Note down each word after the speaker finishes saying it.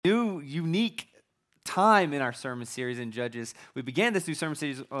time in our sermon series in Judges. We began this new sermon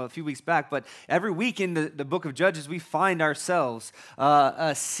series a few weeks back, but every week in the book of Judges, we find ourselves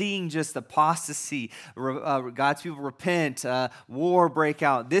seeing just apostasy, God's people repent, war break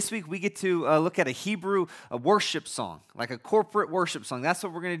out. This week, we get to look at a Hebrew worship song, like a corporate worship song. That's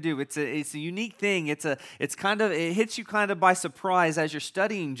what we're going to do. It's a unique thing. It hits you kind of by surprise as you're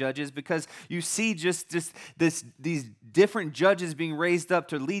studying Judges, because you see just these different judges being raised up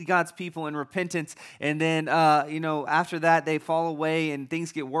to lead God's people in repentance. And then, after that, they fall away and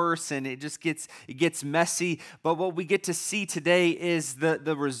things get worse and it gets messy. But what we get to see today is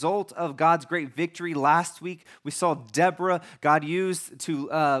the result of God's great victory. Last week, we saw Deborah, God used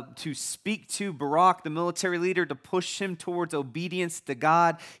to speak to Barak, the military leader, to push him towards obedience to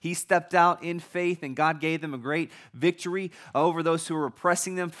God. He stepped out in faith and God gave them a great victory over those who were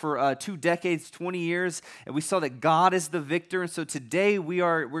oppressing them for 2 decades, 20 years. And we saw that God is the victor. And so today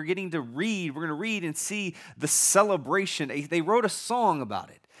we're going to read and see the celebration. They wrote a song about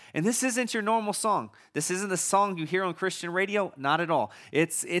it. And this isn't your normal song. This isn't a song you hear on Christian radio. Not at all.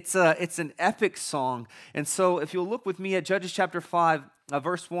 It's an epic song. And so if you'll look with me at Judges chapter 5,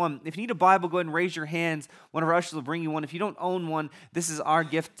 verse 1. If you need a Bible, go ahead and raise your hands. One of our ushers will bring you one. If you don't own one, this is our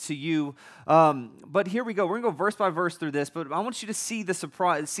gift to you. But here we go. We're going to go verse by verse through this, but I want you to see the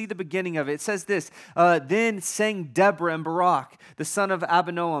surprise, see the beginning of it. It says this, then sang Deborah and Barak, the son of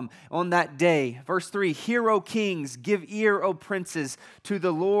Abinoam, on that day. Verse 3, hear, O kings, give ear, O princes, to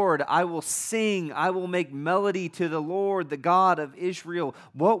the Lord. I will sing, I will make melody to the Lord, the God of Israel.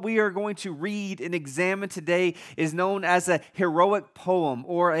 What we are going to read and examine today is known as a heroic poem,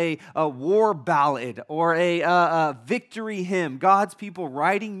 or a war ballad, or a victory hymn. God's people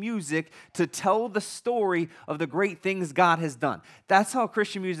writing music to tell the story of the great things God has done. That's how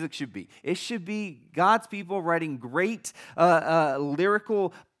Christian music should be. It should be God's people writing great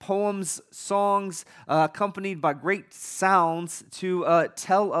lyrical poems, songs, accompanied by great sounds to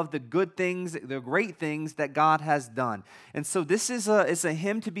tell of the good things, the great things that God has done. And so this is a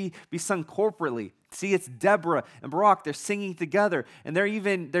hymn to be sung corporately. See, it's Deborah and Barak. They're singing together, and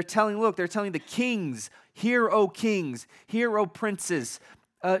they're telling the kings, hear, O kings, hear, O princes,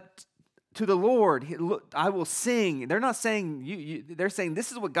 to the Lord, I will sing. They're not saying they're saying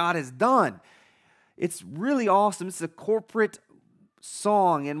this is what God has done. It's really awesome. It's a corporate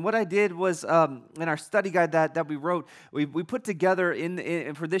song. And what I did was, in our study guide that we wrote, we put together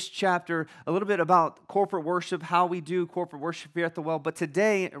for this chapter a little bit about corporate worship, how we do corporate worship here at the Well. But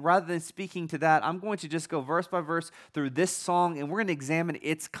today, rather than speaking to that, I'm going to just go verse by verse through this song, and we're going to examine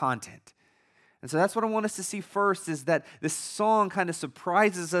its content. And so that's what I want us to see first, is that this song kind of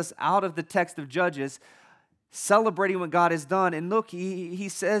surprises us out of the text of Judges, celebrating what God has done. And look, she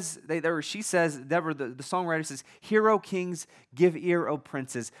says, Deborah, the songwriter says, hear, O kings, give ear, O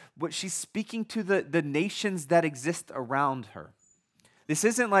princes. But she's speaking to the nations that exist around her. This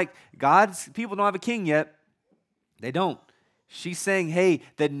isn't like God's people don't have a king yet. They don't. She's saying, hey,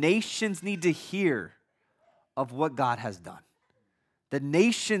 the nations need to hear of what God has done. The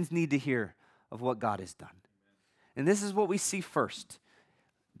nations need to hear of what God has done. And this is what we see first.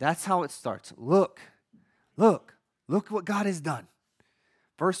 That's how it starts. Look what God has done.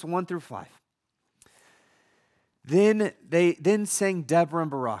 Verse 1 through 5. Then sang Deborah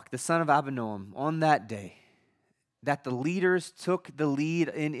and Barak, the son of Abinoam, on that day, that the leaders took the lead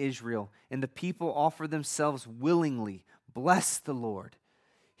in Israel, and the people offered themselves willingly. Bless the Lord.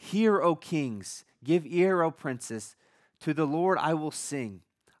 Hear, O kings, give ear, O princes. To the Lord I will sing.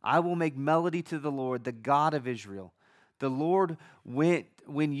 I will make melody to the Lord, the God of Israel. The Lord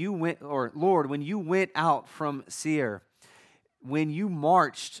when you went out from Seir, when you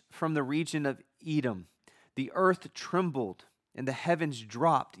marched from the region of Edom, the earth trembled and the heavens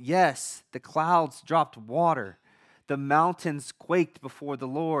dropped. Yes, the clouds dropped water. The mountains quaked before the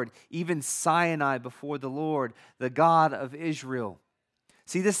Lord, even Sinai before the Lord, the God of Israel.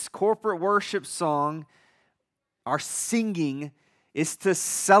 See, this corporate worship song, our singing, is to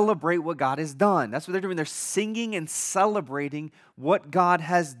celebrate what God has done. That's what they're doing. They're singing and celebrating what God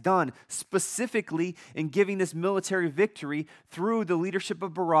has done, specifically in giving this military victory through the leadership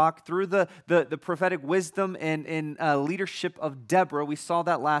of Barak, through the prophetic wisdom and leadership of Deborah. We saw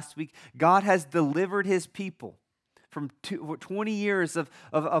that last week. God has delivered his people from 20 years of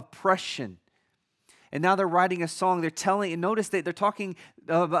oppression. And now they're writing a song. They're telling, and notice that they're talking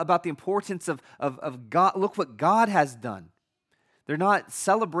about the importance of God. Look what God has done. They're not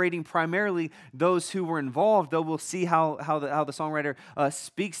celebrating primarily those who were involved, though we'll see how the songwriter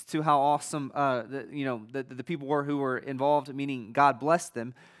speaks to how awesome the people were who were involved, meaning God blessed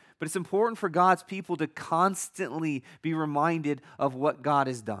them. But it's important for God's people to constantly be reminded of what God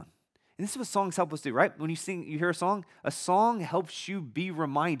has done. And this is what songs help us do, right? When you hear a song helps you be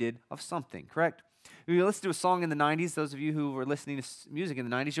reminded of something, correct? When you listen to a song in the 90s, those of you who were listening to music in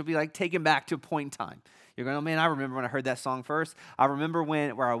the 90s, you'll be like taken back to a point in time. You're going, oh man, I remember when I heard that song first. I remember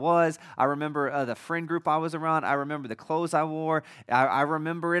where I was. I remember the friend group I was around. I remember the clothes I wore. I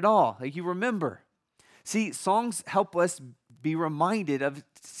remember it all. Like you remember. See, songs help us be reminded of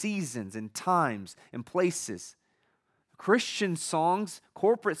seasons and times and places. Christian songs,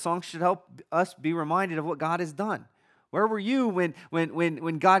 corporate songs should help us be reminded of what God has done. Where were you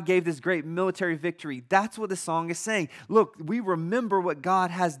when God gave this great military victory? That's what the song is saying. Look, we remember what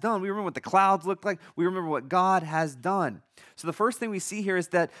God has done. We remember what the clouds looked like. We remember what God has done. So the first thing we see here is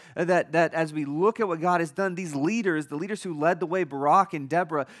that as we look at what God has done, these leaders, the leaders who led the way, Barak and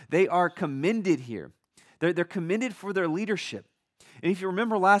Deborah, they are commended here. They're commended for their leadership. And if you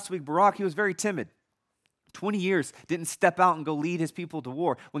remember last week, Barak, he was very timid. 20 years didn't step out and go lead his people to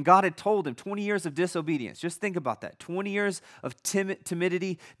war. When God had told him, 20 years of disobedience. Just think about that. 20 years of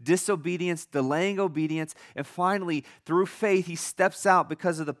timidity, disobedience, delaying obedience, and finally, through faith, he steps out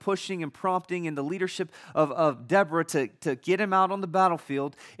because of the pushing and prompting and the leadership of Deborah to get him out on the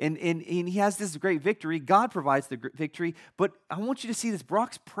battlefield, and he has this great victory. God provides the victory, but I want you to see this.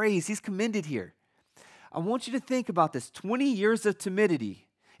 Barak's praise, he's commended here. I want you to think about this. 20 years of timidity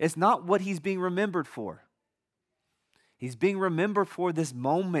is not what he's being remembered for. He's being remembered for this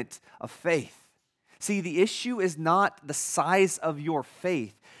moment of faith. See, the issue is not the size of your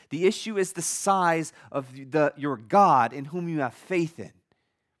faith. The issue is the size of your God in whom you have faith in.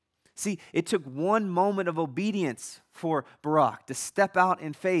 See, it took one moment of obedience for Barak to step out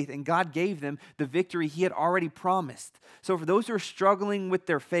in faith, and God gave them the victory he had already promised. So for those who are struggling with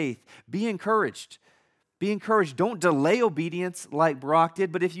their faith, be encouraged. Be encouraged. Don't delay obedience like Barak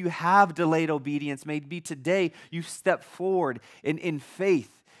did, but if you have delayed obedience, maybe today you step forward in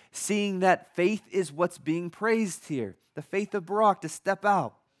faith, seeing that faith is what's being praised here. The faith of Barak to step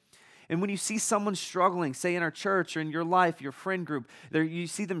out. And when you see someone struggling, say in our church or in your life, your friend group, you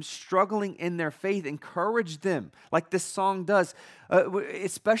see them struggling in their faith, encourage them like this song does.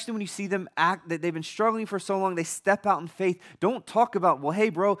 Especially when you see them act, that they've been struggling for so long, they step out in faith. Don't talk about, well, hey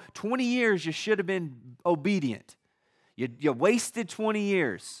bro, 20 years you should have been obedient. You wasted 20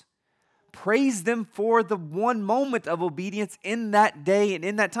 years. Praise them for the one moment of obedience in that day and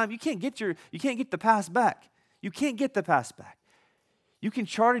in that time. You can't get the past back. You can't get the past back. You can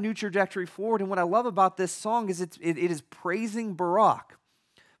chart a new trajectory forward. And what I love about this song is it is praising Barak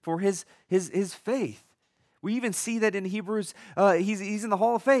for his faith. We even see that in Hebrews, he's in the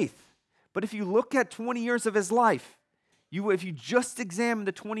Hall of Faith. But if you look at 20 years of his life, if you just examine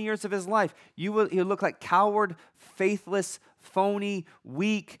the 20 years of his life, he'll look like coward, faithless, phony,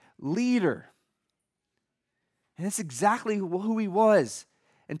 weak leader. And that's exactly who he was.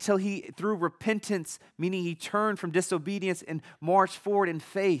 Until he, through repentance, meaning he turned from disobedience and marched forward in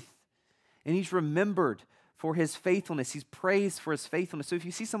faith. And he's remembered for his faithfulness. He's praised for his faithfulness. So if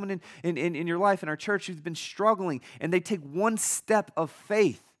you see someone in your life, in our church, who's been struggling, and they take one step of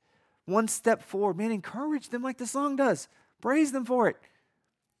faith, one step forward, man, encourage them like the song does. Praise them for it.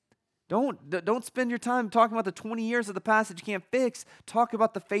 Don't spend your time talking about the 20 years of the past that you can't fix. Talk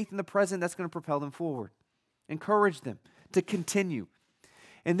about the faith in the present that's going to propel them forward. Encourage them to continue.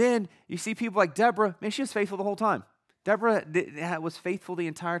 And then you see people like Deborah, man, she was faithful the whole time. Deborah was faithful the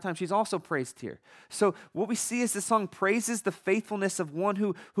entire time. She's also praised here. So what we see is this song praises the faithfulness of one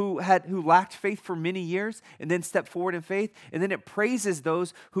who lacked faith for many years and then stepped forward in faith. And then it praises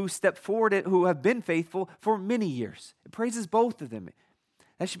those who stepped forward who have been faithful for many years. It praises both of them.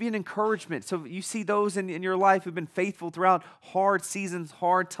 That should be an encouragement. So you see those in your life who've been faithful throughout hard seasons,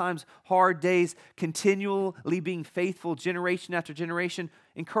 hard times, hard days, continually being faithful generation after generation.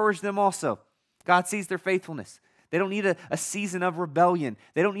 Encourage them also. God sees their faithfulness. They don't need a season of rebellion.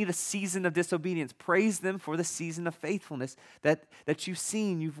 They don't need a season of disobedience. Praise them for the season of faithfulness that you've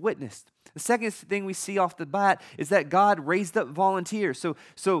seen, you've witnessed. The second thing we see off the bat is that God raised up volunteers.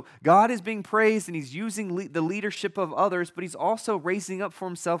 So God is being praised and he's using the leadership of others, but he's also raising up for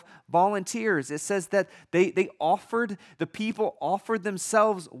himself volunteers. It says that the people offered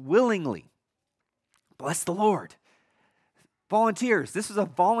themselves willingly. Bless the Lord. Volunteers. This is a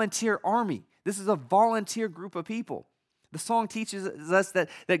volunteer army. This is a volunteer group of people. The song teaches us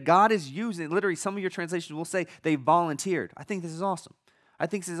that God is using, literally some of your translations will say they volunteered. I think this is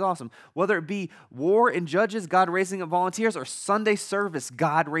awesome. Whether it be war and Judges, God raising up volunteers, or Sunday service,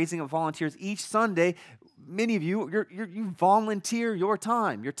 God raising up volunteers. Each Sunday, many of you, you volunteer your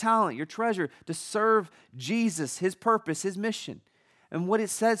time, your talent, your treasure to serve Jesus, his purpose, his mission. And what it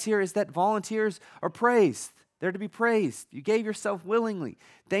says here is that volunteers are praised. They're to be praised. You gave yourself willingly.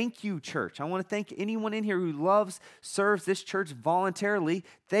 Thank you, church. I want to thank anyone in here who serves this church voluntarily.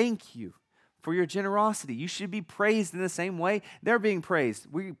 Thank you for your generosity. You should be praised in the same way they're being praised.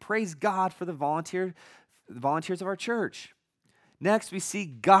 We praise God for the volunteers of our church. Next, we see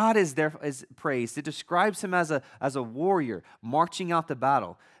God is praised. It describes him as a warrior marching out the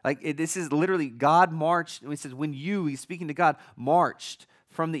battle. This is literally God marched. He says, he's speaking to God, marched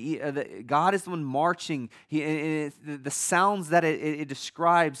from God is the one marching. The sounds that it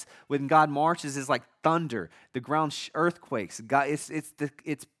describes when God marches is like thunder, the ground earthquakes. God,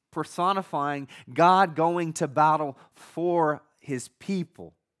 it's personifying God going to battle for his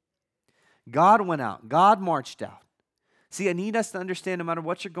people. God went out. God marched out. See, I need us to understand no matter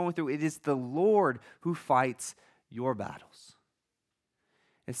what you're going through, it is the Lord who fights your battles.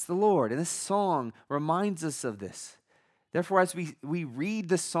 It's the Lord. And this song reminds us of this. Therefore, as we read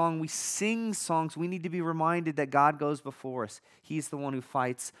the song, we sing songs, we need to be reminded that God goes before us. He's the one who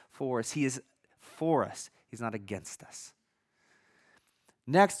fights for us. He is for us. He's not against us.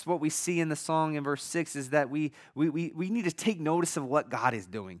 Next, what we see in the song in verse 6 is that we need to take notice of what God is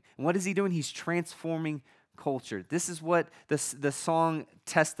doing. And what is he doing? He's transforming culture. This is what the song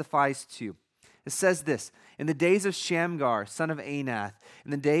testifies to. It says this, in the days of Shamgar, son of Anath,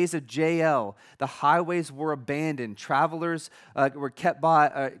 in the days of Jael, the highways were abandoned. Travelers were kept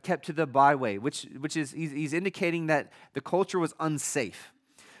to the byway, which is, he's indicating that the culture was unsafe.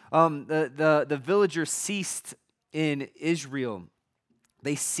 The villagers ceased in Israel.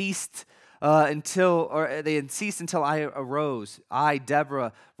 They ceased until I arose. I,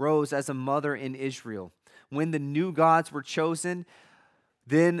 Deborah, rose as a mother in Israel. When the new gods were chosen,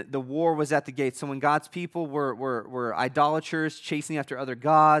 then the war was at the gate. So when God's people were idolaters, chasing after other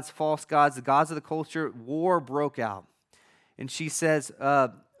gods, false gods, the gods of the culture, war broke out. And she says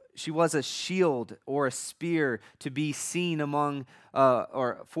she was a shield or a spear to be seen among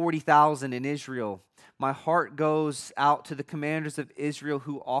 40,000 in Israel. My heart goes out to the commanders of Israel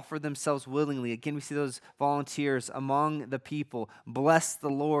who offer themselves willingly. Again, we see those volunteers among the people. Bless the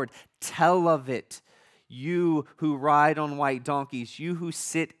Lord. Tell of it. You who ride on white donkeys, you who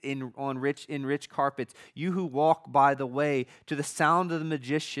sit in rich carpets, you who walk by the way, to the sound of the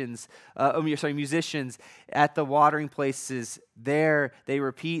musicians at the watering places. There they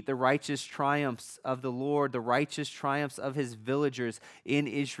repeat the righteous triumphs of the Lord, the righteous triumphs of his villagers in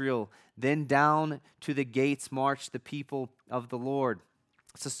Israel. Then down to the gates march the people of the Lord.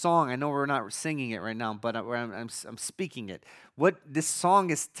 It's a song. I know we're not singing it right now, but I'm speaking it. What this song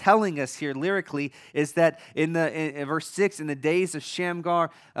is telling us here lyrically is that in verse 6, in the days of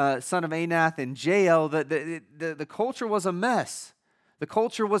Shamgar, son of Anath, and Jael, the culture was a mess. The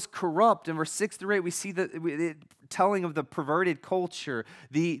culture was corrupt. In verse 6 through 8, we see the telling of the perverted culture,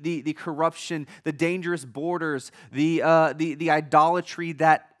 the corruption, the dangerous borders, the idolatry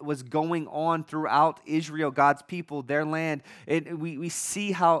that was going on throughout Israel, God's people, their land. And we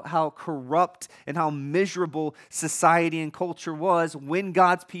see how corrupt and how miserable society and culture was when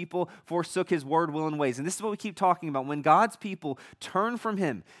God's people forsook his word, will, and ways. And this is what we keep talking about. When God's people turn from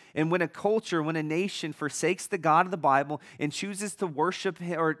him, and when a nation forsakes the God of the Bible and chooses to worship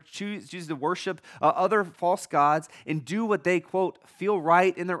other false gods and do what they, quote, feel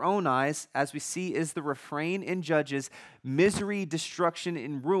right in their own eyes, as we see is the refrain in Judges, misery, destruction,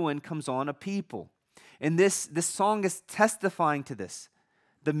 and ruin comes on a people. And this song is testifying to this.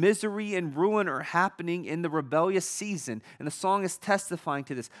 The misery and ruin are happening in the rebellious season, and the song is testifying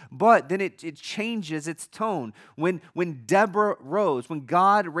to this. But then it changes its tone. When Deborah rose, when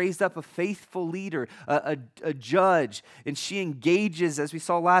God raised up a faithful leader, a judge, and she engages, as we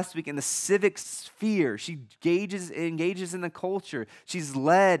saw last week, in the civic sphere. She engages in the culture. She's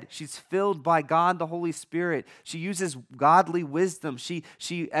led. She's filled by God, the Holy Spirit. She uses godly wisdom. She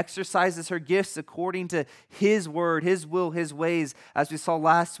exercises her gifts according to his word, his will, his ways, as we saw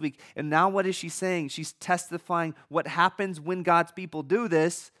last week. And now what is she saying? She's testifying what happens when God's people do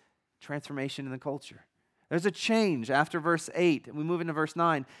this. Transformation in the culture. There's a change after verse 8, and we move into verse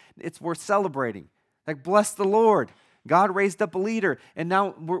 9. It's worth celebrating. Like, bless the Lord. God raised up a leader, and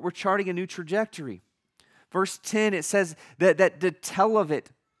now we're charting a new trajectory. Verse 10, it says that to tell of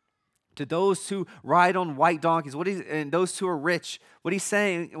it to those who ride on white donkeys, and those who are rich. What she's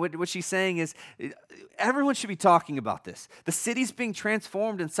saying is, everyone should be talking about this. The city's being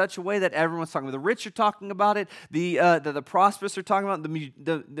transformed in such a way that everyone's talking about it. The rich are talking about it. The prosperous are talking about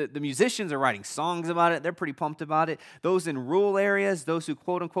it. The musicians are writing songs about it. They're pretty pumped about it. Those in rural areas, those who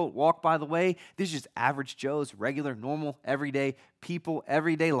quote unquote walk by the way, these are just average Joes, regular, normal, everyday people,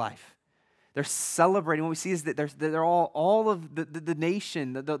 everyday life. They're celebrating. What we see is that they're all of the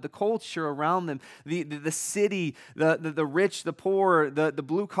nation, the culture around them, the city, the rich, the poor, the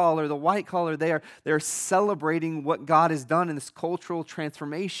blue collar, the white collar. They're celebrating what God has done in this cultural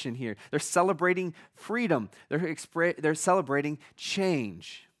transformation here. They're celebrating freedom. They're celebrating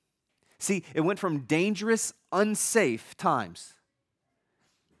change. See, it went from dangerous, unsafe times,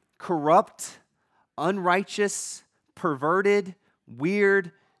 corrupt, unrighteous, perverted,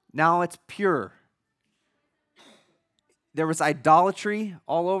 weird. Now it's pure. There was idolatry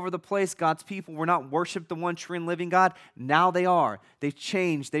all over the place. God's people were not worshiped the one true and living God. Now they are. They've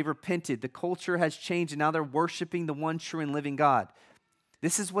changed. They've repented. The culture has changed, and now they're worshiping the one true and living God.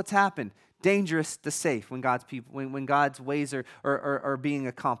 This is what's happened. Dangerous to safe when God's people, when God's ways are being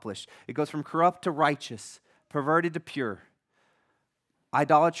accomplished. It goes from corrupt to righteous, perverted to pure,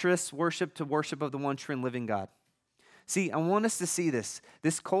 idolatrous worship to worship of the one true and living God. See, I want us to see this.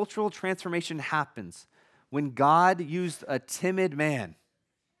 This cultural transformation happens when God used a timid man,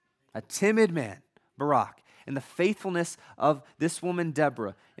 Barak, and the faithfulness of this woman,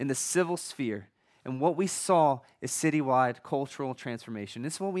 Deborah, in the civil sphere. And what we saw is citywide cultural transformation.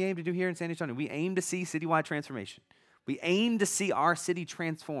 This is what we aim to do here in San Antonio. We aim to see citywide transformation. We aim to see our city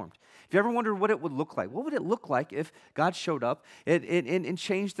transformed. If you ever wondered what it would look like, what would it look like if God showed up and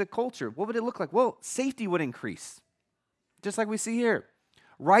changed the culture? What would it look like? Well, safety would increase. Just like we see here.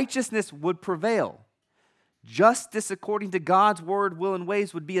 Righteousness would prevail. Justice according to God's word, will, and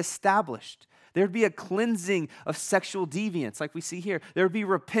ways would be established. There would be a cleansing of sexual deviance, like we see here. There would be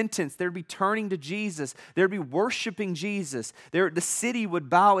repentance. There would be turning to Jesus. There would be worshiping Jesus. The city would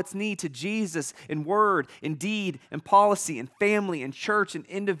bow its knee to Jesus in word, in deed, in policy, in family, in church, in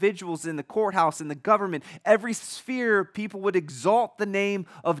individuals, in the courthouse, in the government. Every sphere, people would exalt the name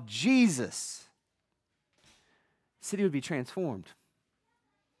of Jesus. The city would be transformed.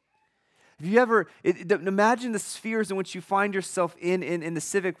 If you ever imagine the spheres in which you find yourself in the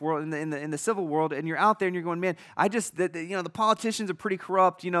civic world, in the civil world, and you're out there and you're going, man, the politicians are pretty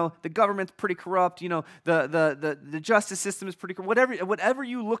corrupt, the government's pretty corrupt, the justice system is pretty corrupt. Whatever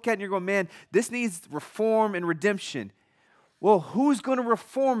you look at and you're going, man, this needs reform and redemption. Well, who's going to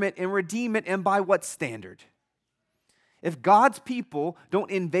reform it and redeem it, and by what standard? If God's people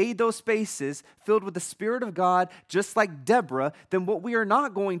don't invade those spaces filled with the Spirit of God, just like Deborah, then what we are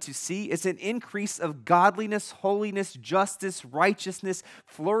not going to see is an increase of godliness, holiness, justice, righteousness,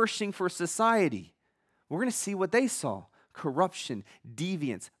 flourishing for society. We're going to see what they saw: corruption,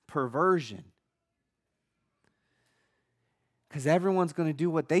 deviance, perversion. Because everyone's going to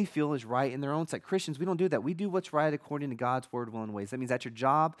do what they feel is right in their own sight. Christians, we don't do that. We do what's right according to God's word, will, and ways. That means at your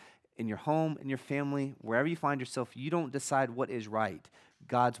job, in your home, in your family, wherever you find yourself, you don't decide what is right.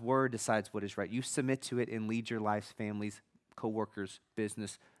 God's word decides what is right. You submit to it and lead your lives, families, co-workers,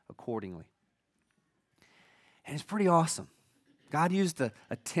 business accordingly. And it's pretty awesome. God used a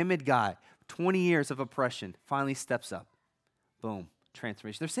timid guy, 20 years of oppression, finally steps up. Boom,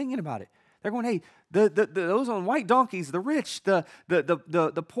 transformation. They're singing about it. They're going, hey, those on white donkeys, the rich, the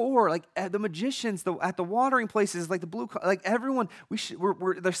poor, like the magicians, at the watering places, like the blue, like everyone,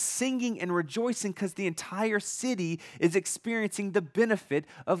 they're singing and rejoicing because the entire city is experiencing the benefit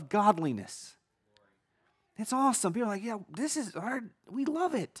of godliness. It's awesome. People are like, yeah, we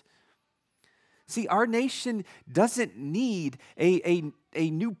love it. See, our nation doesn't need a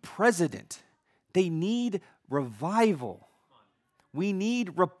new president. They need revival. We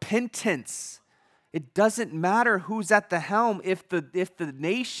need repentance. It doesn't matter who's at the helm. If the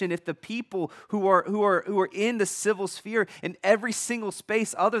nation, if the people who are in the civil sphere in every single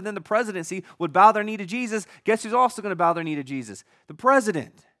space other than the presidency would bow their knee to Jesus, guess who's also going to bow their knee to Jesus? The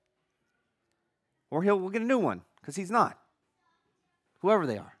president. Or we'll get a new one, because he's not. Whoever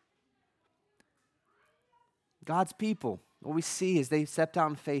they are. God's people, what we see is they stepped out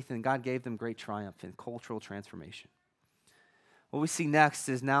in faith and God gave them great triumph and cultural transformation. What we see next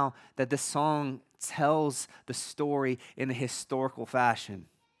is now that this song tells the story in a historical fashion.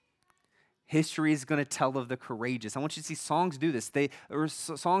 History is going to tell of the courageous. I want you to see songs do this.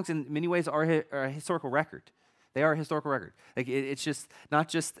 Songs in many ways are a historical record. They are a historical record. Like it's just not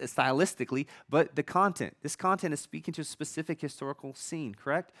just stylistically, but the content. This content is speaking to a specific historical scene,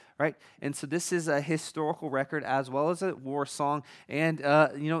 correct? Right? And so this is a historical record as well as a war song and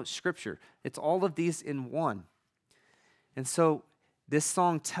scripture. It's all of these in one. And so this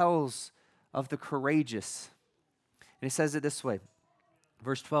song tells of the courageous. And it says it this way.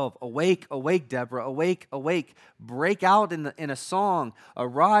 Verse 12, awake, awake, Deborah, awake, awake, break out in a song.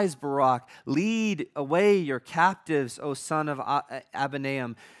 Arise, Barak, lead away your captives, O son of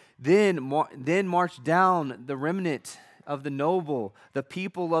Abinoam. Then march down the remnant of the noble. The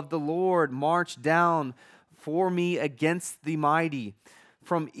people of the Lord march down for me against the mighty.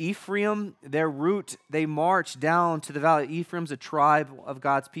 From Ephraim, their root, they march down to the valley. Ephraim's a tribe of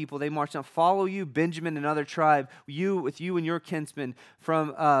God's people. They march down. Follow you, Benjamin, another tribe. With you and your kinsmen.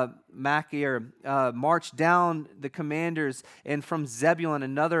 From Machir, march down the commanders. And from Zebulun,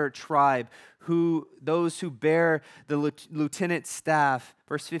 another tribe. Those who bear the lieutenant staff.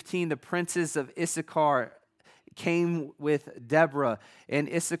 Verse 15, the princes of Issachar came with Deborah, and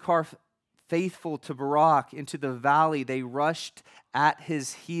Issachar, faithful to Barak, into the valley. They rushed at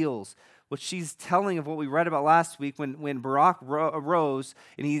his heels. What she's telling of what we read about last week, when Barak arose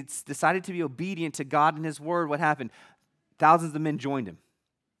and he decided to be obedient to God and his word, what happened? Thousands of men joined him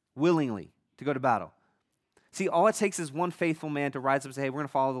willingly to go to battle. See, all it takes is one faithful man to rise up and say, hey, we're going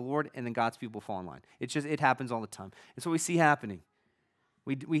to follow the Lord, and then God's people fall in line. It happens all the time. It's what we see happening.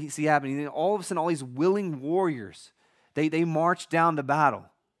 We see happening. And all of a sudden, all these willing warriors, they march down to battle.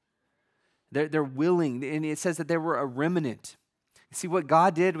 They're willing, and it says that there were a remnant. See, what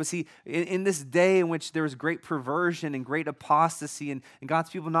God did was in this day in which there was great perversion and great apostasy and God's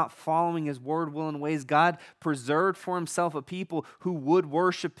people not following his word, will, and ways, God preserved for himself a people who would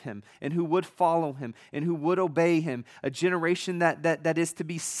worship him and who would follow him and who would obey him, a generation that is to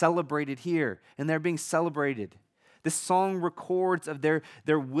be celebrated here, and they're being celebrated. This song records of their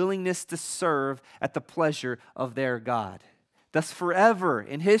willingness to serve at the pleasure of their God. Thus, forever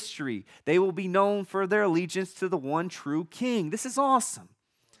in history, they will be known for their allegiance to the one true King. This is awesome.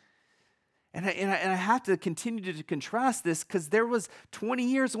 And I have to continue to contrast this because there was 20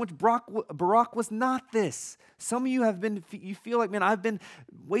 years in which Barak was not this. Some of you you feel like, man, I've been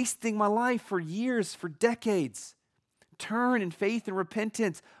wasting my life for years, for decades. Turn in faith and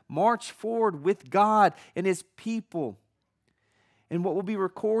repentance. March forward with God and his people. And what will be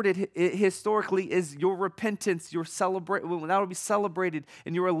recorded historically is your repentance, that will be celebrated,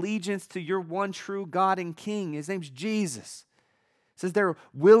 and your allegiance to your one true God and King. His name's Jesus. It says they're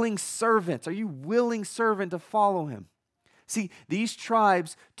willing servants. Are you willing servant to follow him? See, these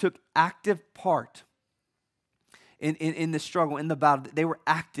tribes took active part in the struggle, in the battle. They were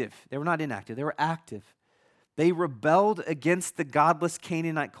active. They were not inactive. They were active. They rebelled against the godless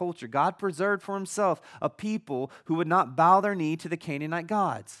Canaanite culture. God preserved for himself a people who would not bow their knee to the Canaanite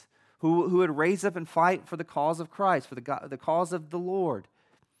gods, who would raise up and fight for the cause of Christ, for the cause of the Lord.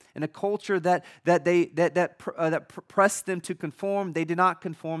 And a culture that pressed them to conform, they did not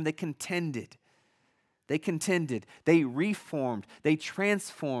conform, they contended. They contended, they reformed, they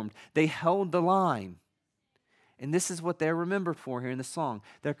transformed, they held the line. And this is what they're remembered for here in the song: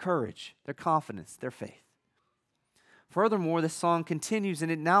 their courage, their confidence, their faith. Furthermore, this song continues,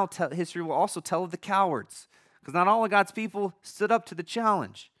 and history will also tell of the cowards, because not all of God's people stood up to the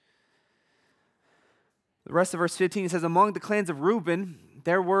challenge. The rest of verse 15 says, among the clans of Reuben,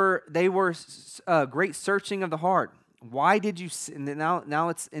 they were great searching of the heart. Why did you, and now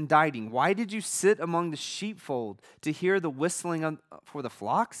it's indicting, why did you sit among the sheepfold to hear the whistling for the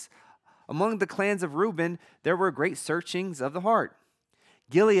flocks? Among the clans of Reuben, there were great searchings of the heart.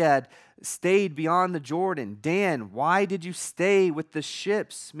 Gilead stayed beyond the Jordan. Dan, why did you stay with the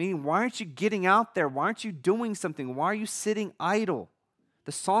ships? Meaning, why aren't you getting out there? Why aren't you doing something? Why are you sitting idle?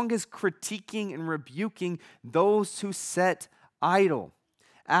 The song is critiquing and rebuking those who sat idle.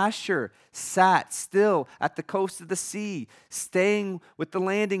 Asher sat still at the coast of the sea, staying with the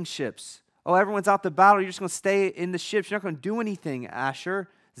landing ships. Oh, everyone's out to battle. You're just going to stay in the ships. You're not going to do anything, Asher.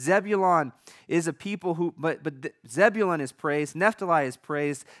 Zebulun is a people who, but Zebulun is praised. Naphtali is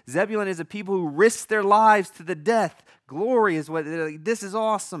praised. Zebulun is a people who risked their lives to the death. Glory is what, this is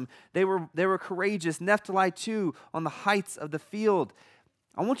awesome. They were courageous. Naphtali too, on the heights of the field.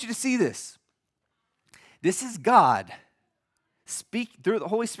 I want you to see this. This is God through the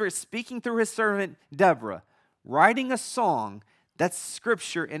Holy Spirit speaking through his servant Deborah, writing a song that's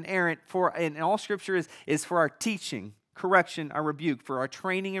scripture inerrant and all scripture is for our teaching, correction, our rebuke, for our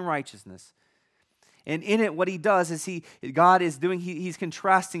training in righteousness. And in it, what he does is he's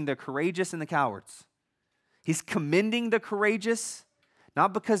contrasting the courageous and the cowards. He's commending the courageous,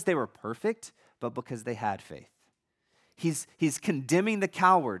 not because they were perfect, but because they had faith. He's condemning the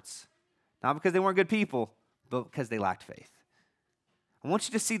cowards, not because they weren't good people, but because they lacked faith. I want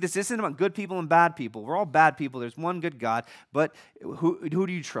you to see this isn't about good people and bad people. We're all bad people. There's one good God, but who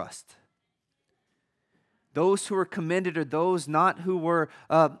do you trust? Those who are commended are those not who were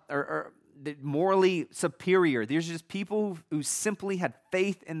morally superior. These are just people who simply had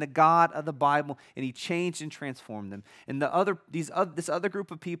faith in the God of the Bible, and he changed and transformed them. And this other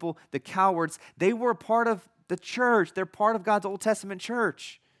group of people, the cowards, they were part of the church. They're part of God's Old Testament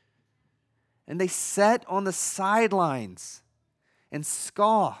church. And they sat on the sidelines and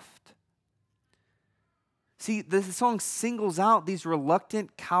scoffed. See, the song singles out these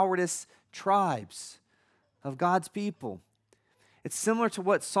reluctant, cowardice tribes of God's people. It's similar to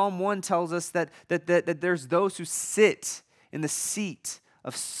what Psalm 1 tells us, that there's those who sit in the seat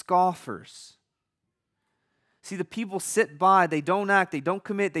of scoffers. See, the people sit by, they don't act, they don't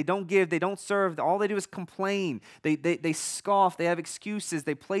commit, they don't give, they don't serve. All they do is complain. They scoff, they have excuses,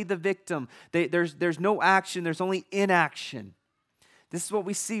 they play the victim. There's no action, there's only inaction. This is what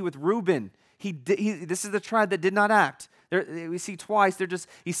we see with Reuben. This is the tribe that did not act. We see twice,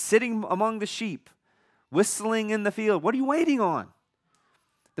 he's sitting among the sheep, whistling in the field. What are you waiting on?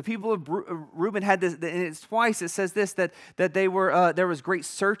 The people of Reuben had this, and it's twice it says this, that they were there was great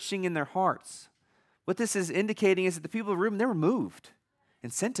searching in their hearts. What this is indicating is that the people of Reuben, they were moved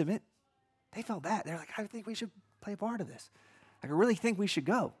in sentiment. They felt that. They're like, I think we should play a part of this. Like, I really think we should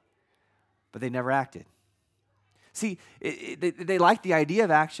go. But they never acted. See, they liked the idea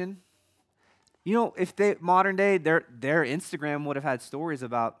of action. You know, if modern day, their Instagram would have had stories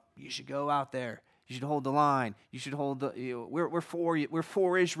about, you should go out there. You should hold the line. You should hold we're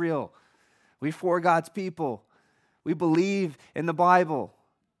for Israel. We're for God's people. We believe in the Bible.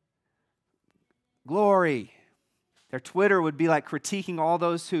 Glory. Their Twitter would be like critiquing all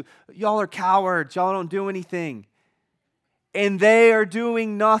those who, y'all are cowards, y'all don't do anything. And they are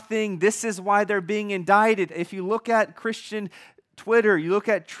doing nothing. This is why they're being indicted. If you look at Christian Twitter, you look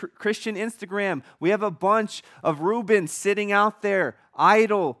at Christian Instagram, we have a bunch of Reubens sitting out there,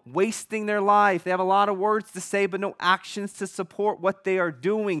 idle, wasting their life. They have a lot of words to say, but no actions to support what they are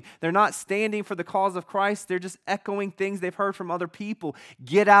doing. They're not standing for the cause of Christ. They're just echoing things they've heard from other people.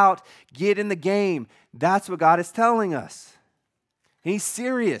 Get out, get in the game. That's what God is telling us. He's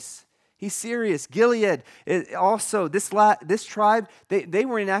serious. He's serious. Gilead, also, this tribe, they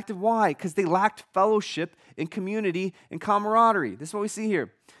were inactive. Why? Because they lacked fellowship and community and camaraderie. This is what we see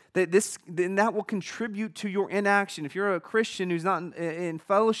here. That will contribute to your inaction. If you're a Christian who's not in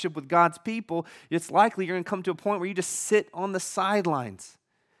fellowship with God's people, it's likely you're going to come to a point where you just sit on the sidelines.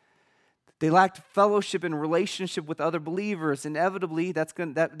 They lacked fellowship and relationship with other believers. Inevitably,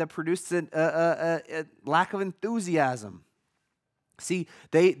 that produced a lack of enthusiasm. See,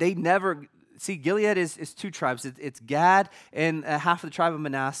 they never... See, Gilead is two tribes. It's Gad and half of the tribe of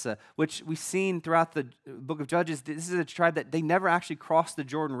Manasseh, which we've seen throughout the book of Judges. This is a tribe that they never actually crossed the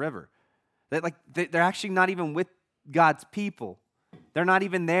Jordan River. They're actually not even with God's people. They're not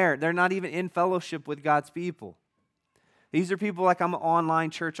even there. They're not even in fellowship with God's people. These are people like, I'm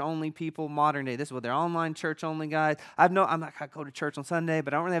online church-only people, modern day. This is what they're online church-only guys. I'm not going to go to church on Sunday,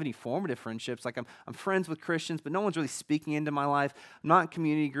 but I don't really have any formative friendships. Like, I'm friends with Christians, but no one's really speaking into my life. I'm not in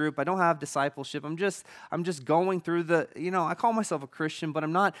community group. I don't have discipleship. I'm just going through I call myself a Christian, but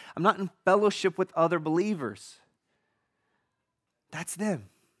I'm not in fellowship with other believers. That's them.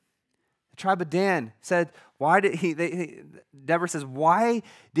 The tribe of Dan said, Deborah says, why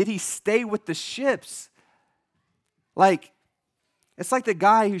did he stay with the ships? Like, it's like the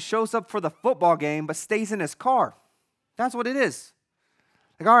guy who shows up for the football game but stays in his car. That's what it is.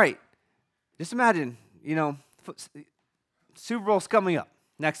 Like, all right, just imagine, Super Bowl's coming up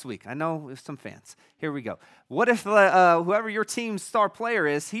next week. I know there's some fans. Here we go. What if whoever your team's star player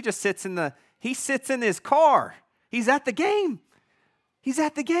is, he sits in his car. He's at the game. He's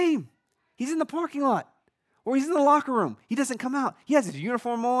at the game. He's in the parking lot. Or he's in the locker room. He doesn't come out. He has his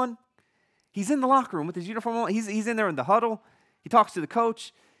uniform on. He's in the locker room with his uniform on. He's in there in the huddle. He talks to the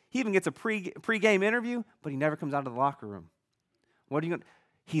coach. He even gets a pre-game interview, but he never comes out of the locker room. What are you going to...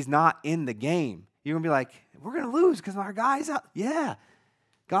 He's not in the game. You're going to be like, we're going to lose because our guy's out. Yeah.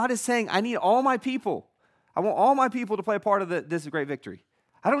 God is saying, I need all my people. I want all my people to play a part of this great victory.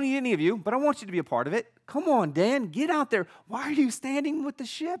 I don't need any of you, but I want you to be a part of it. Come on, Dan, get out there. Why are you standing with the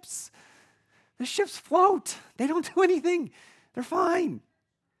ships? The ships float. They don't do anything. They're fine.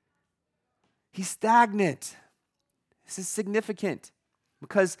 He's stagnant. This is significant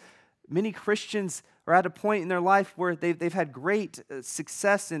because many Christians are at a point in their life where they've had great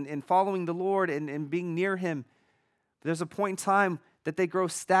success in following the Lord and being near Him. But there's a point in time that they grow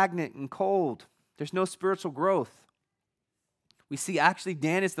stagnant and cold. There's no spiritual growth. We see actually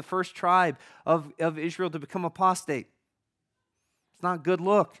Dan is the first tribe of Israel to become apostate. It's not a good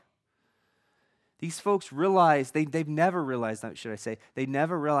look. These folks realize, they've never realized, they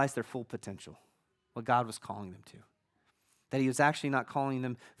never realized their full potential, what God was calling them to. That He was actually not calling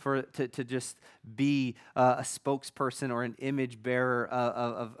them to just be a spokesperson or an image bearer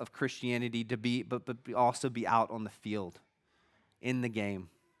of Christianity, but also be out on the field, in the game,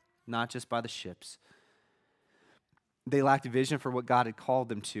 not just by the ships. They lacked vision for what God had called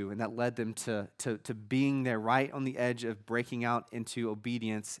them to, and that led them to being there right on the edge of breaking out into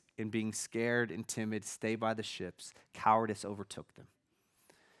obedience and being scared and timid, stay by the ships. Cowardice overtook them.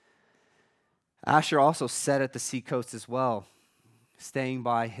 Asher also set at the seacoast as well, staying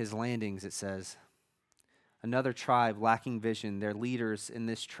by his landings, it says. Another tribe lacking vision, their leaders in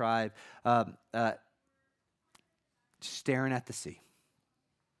this tribe staring at the sea,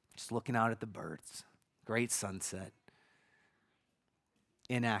 just looking out at the birds. Great sunset.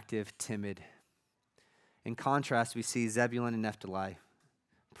 Inactive, timid. In contrast, we see Zebulun and Naphtali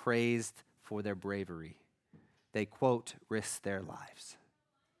praised for their bravery. They, quote, risked their lives.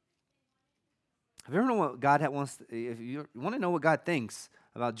 If you ever know what God wants, if you want to know what God thinks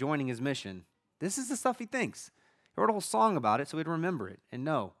about joining his mission, this is the stuff he thinks. He wrote a whole song about it so we'd remember it and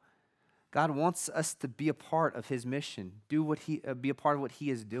know. God wants us to be a part of his mission, be a part of what he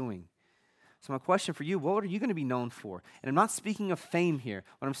is doing. So my question for you, what are you going to be known for? And I'm not speaking of fame here.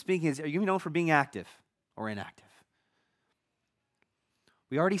 What I'm speaking is, are you going to be known for being active or inactive?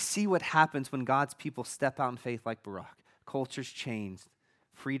 We already see what happens when God's people step out in faith like Barak. Cultures change.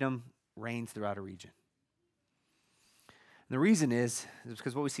 Freedom reigns throughout a region. And the reason is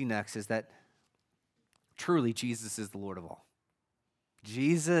because what we see next is that truly Jesus is the Lord of all.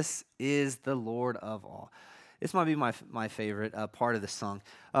 Jesus is the Lord of all. This might be my favorite part of the song.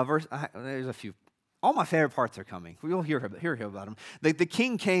 There's a few. All my favorite parts are coming. We'll hear about them. The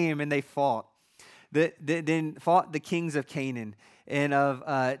king came and they fought. Then fought the kings of Canaan and of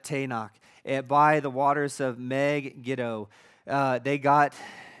Tanakh by the waters of Megiddo. They got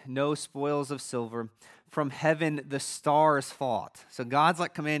no spoils of silver. From heaven, the stars fought. So God's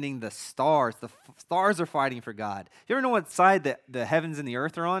like commanding the stars. The stars are fighting for God. You ever know what side the heavens and the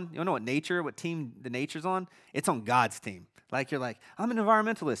earth are on? You know what team the nature's on? It's on God's team. Like you're like, I'm an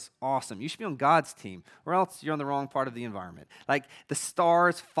environmentalist. Awesome. You should be on God's team, or else you're on the wrong part of the environment. Like the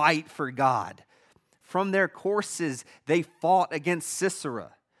stars fight for God. From their courses, they fought against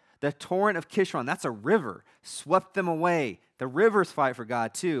Sisera. The torrent of Kishon, that's a river, swept them away. The rivers fight for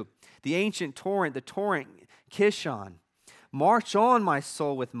God too. The ancient torrent, the torrent Kishon. March on, my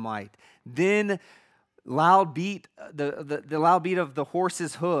soul, with might. Then loud beat, the loud beat of the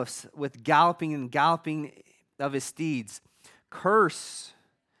horse's hoofs with galloping of his steeds. Curse,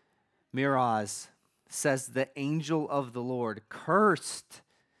 Miraz, says the angel of the Lord. Cursed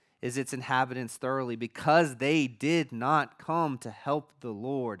is its inhabitants thoroughly, because they did not come to help the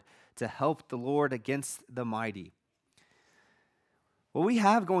Lord against the mighty. What we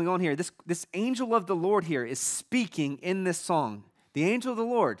have going on here, this angel of the Lord here is speaking in this song. The angel of the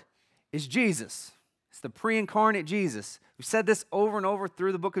Lord is Jesus. It's the pre-incarnate Jesus. We've said this over and over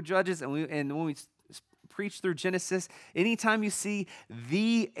through the book of Judges, and when we preach through Genesis, anytime you see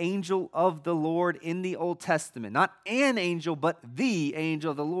the angel of the Lord in the Old Testament, not an angel, but the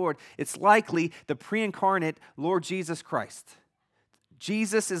angel of the Lord, it's likely the pre-incarnate Lord Jesus Christ.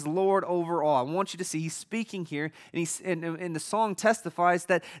 Jesus is Lord over all. I want you to see he's speaking here, and the song testifies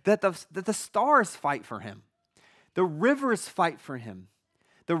that the stars fight for him. The rivers fight for him.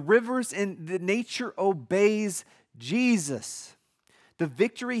 The rivers and the nature obeys Jesus. The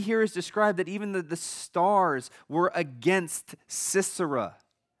victory here is described that even the stars were against Sisera,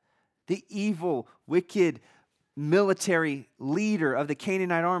 the evil, wicked military leader of the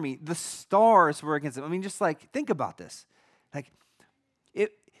Canaanite army. The stars were against him. I mean, just like, think about this. Like,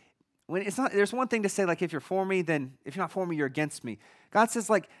 there's one thing to say, like, if you're for me, then if you're not for me, you're against me. God says,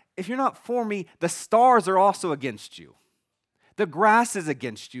 like, if you're not for me, the stars are also against you. The grass is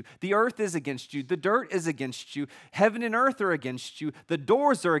against you. The earth is against you. The dirt is against you. Heaven and earth are against you. The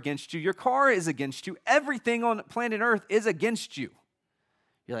doors are against you. Your car is against you. Everything on planet earth is against you.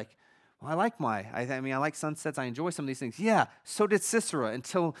 You're like, well, I like sunsets. I enjoy some of these things. Yeah, so did Sisera,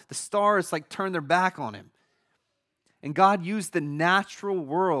 until the stars like turned their back on him. And God used the natural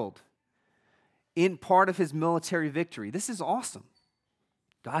world in part of his military victory. This is awesome.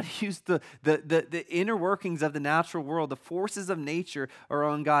 God used the inner workings of the natural world. The forces of nature are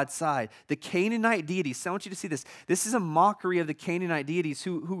on God's side. The Canaanite deities, I want you to see this. This is a mockery of the Canaanite deities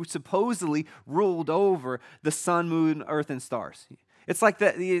who supposedly ruled over the sun, moon, earth, and stars. It's like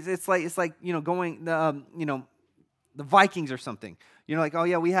going the Vikings or something. You know, like, oh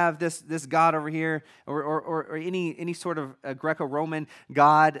yeah, we have this God over here, or any sort of Greco-Roman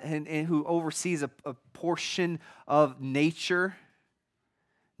God and who oversees a portion of nature.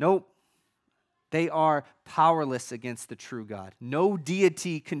 Nope. They are powerless against the true God. No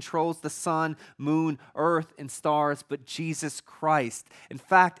deity controls the sun, moon, earth, and stars but Jesus Christ. In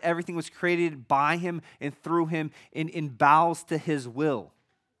fact, everything was created by him and through him and bows to his will.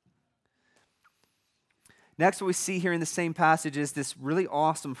 Next, what we see here in the same passage is this really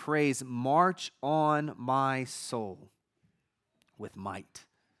awesome phrase, march on my soul with might.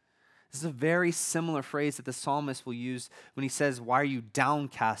 This is a very similar phrase that the psalmist will use when he says, why are you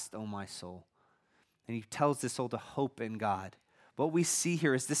downcast, O my soul? And he tells the soul to hope in God. What we see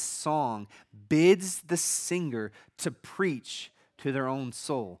here is this song bids the singer to preach to their own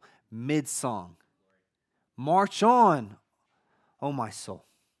soul mid-song. March on, O my soul.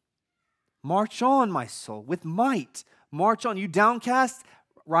 March on, my soul, with might. March on. You downcast,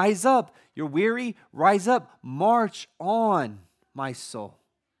 rise up. You're weary, rise up. March on, my soul.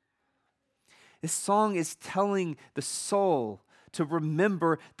 This song is telling the soul to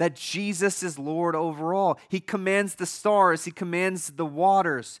remember that Jesus is Lord over all. He commands the stars. He commands the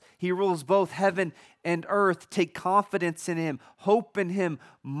waters. He rules both heaven and earth. Take confidence in him. Hope in him.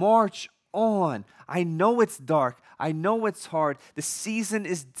 March on. I know it's dark. I know it's hard. The season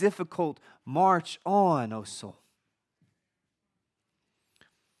is difficult. March on, O soul.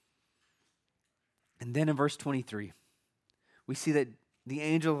 And then in verse 23, we see that the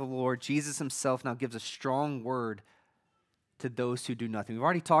angel of the Lord, Jesus himself, now gives a strong word to those who do nothing. We've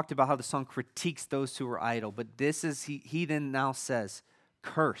already talked about how the song critiques those who are idle, but this is, he then now says,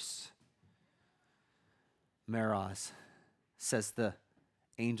 curse, Meroz, says the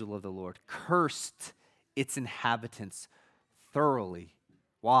angel of the Lord. Cursed its inhabitants thoroughly.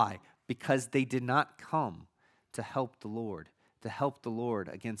 Why? Because they did not come to help the Lord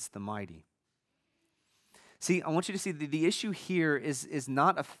against the mighty. See, I want you to see the issue here is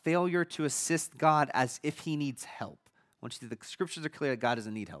not a failure to assist God as if he needs help. I want you to see the scriptures are clear that God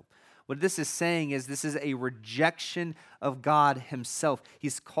doesn't need help. What this is saying is this is a rejection of God himself.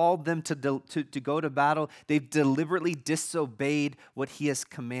 He's called them to go to battle. They've deliberately disobeyed what he has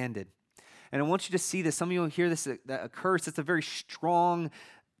commanded. And I want you to see this. Some of you will hear this, that a curse. It's a very strong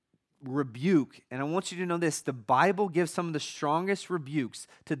rebuke. And I want you to know this. The Bible gives some of the strongest rebukes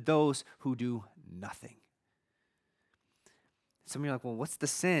to those who do nothing. Some of you are like, well, what's the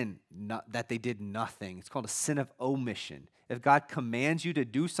sin? That they did nothing. It's called a sin of omission. If God commands you to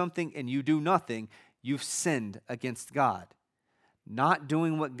do something and you do nothing, you've sinned against God. Not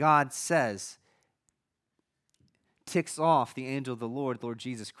doing what God says ticks off the angel of the Lord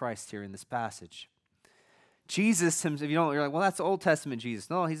Jesus Christ here in this passage. Jesus, if you don't, you're like, well, that's Old Testament Jesus.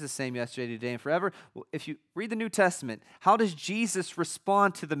 No, he's the same yesterday, today, and forever. Well, if you read the New Testament, how does Jesus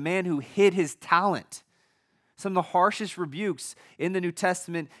respond to the man who hid his talent? Some of the harshest rebukes in the New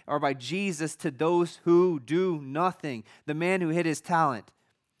Testament are by Jesus to those who do nothing. The man who hid his talent,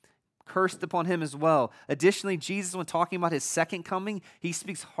 cursed upon him as well. Additionally, Jesus, when talking about his second coming, he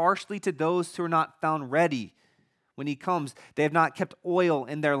speaks harshly to those who are not found ready. When he comes, they have not kept oil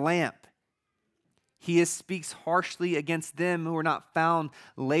in their lamp. He speaks harshly against them who are not found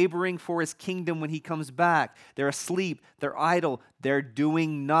laboring for his kingdom when he comes back. They're asleep, they're idle, they're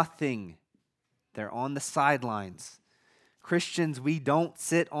doing nothing. They're on the sidelines. Christians, we don't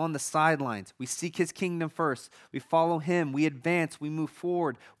sit on the sidelines. We seek his kingdom first. We follow him. We advance. We move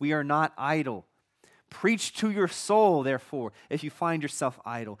forward. We are not idle. Preach to your soul, therefore, if you find yourself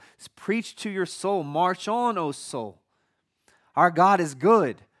idle. Preach to your soul. March on, O soul. Our God is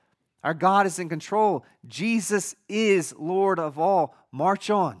good. Our God is in control. Jesus is Lord of all. March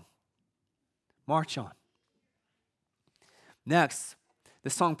on. March on. Next, the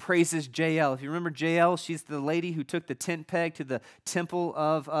song praises Jael. If you remember Jael, she's the lady who took the tent peg to the temple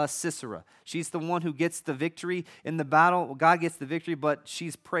of Sisera. She's the one who gets the victory in the battle. Well, God gets the victory, but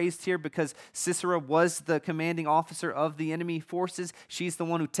she's praised here because Sisera was the commanding officer of the enemy forces. She's the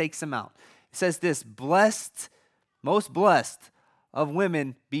one who takes him out. It says this, blessed, most blessed of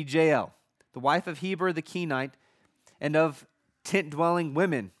women be Jael, the wife of Heber the Kenite, and of tent-dwelling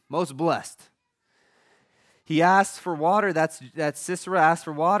women, most blessed. He asked for water, that's Sisera asked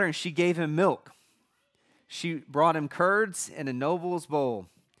for water, and she gave him milk. She brought him curds in a noble's bowl.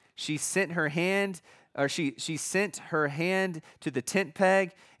 She sent her hand to the tent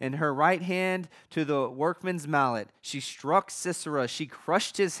peg and her right hand to the workman's mallet. She struck Sisera. She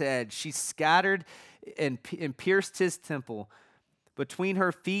crushed his head. She scattered and pierced his temple. Between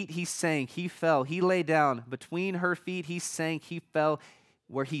her feet he sank, he fell. He lay down. Between her feet he sank, he fell.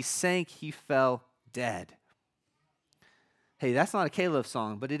 Where he sank, he fell dead. Hey, that's not a Caleb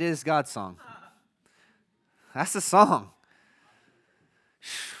song, but it is God's song. That's the song.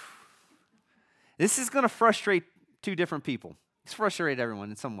 This is going to frustrate two different people. It's frustrated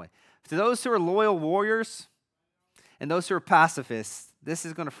everyone in some way. To those who are loyal warriors and those who are pacifists, this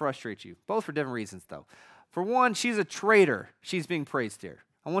is going to frustrate you. Both for different reasons, though. For one, she's a traitor. She's being praised here.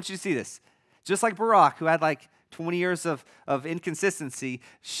 I want you to see this. Just like Barak, who had like 20 years of inconsistency.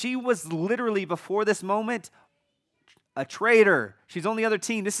 She was literally, before this moment, a traitor. She's on the other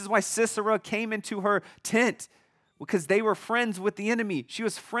team. This is why Sisera came into her tent, because they were friends with the enemy. She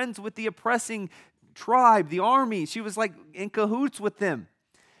was friends with the oppressing tribe, the army. She was like in cahoots with them.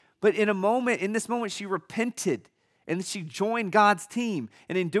 But in this moment, she repented and she joined God's team.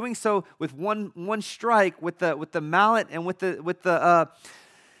 And in doing so, with one strike, with the mallet and with the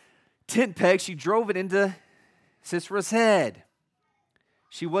tent peg, she drove it into Sisera's head.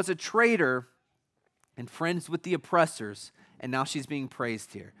 She was a traitor and friends with the oppressors, and now she's being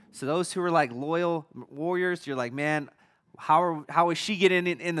praised here. So those who are like loyal warriors, you're like, man, how is she getting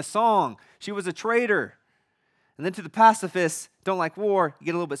in the song? She was a traitor. And then to the pacifists, don't like war, you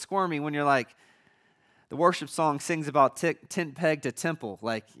get a little bit squirmy when you're like, the worship song sings about tent peg to temple.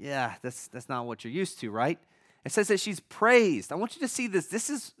 Like, yeah, that's not what you're used to, right? It says that she's praised. I want you to see this. This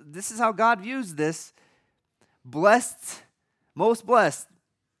is how God views this. Blessed, most blessed,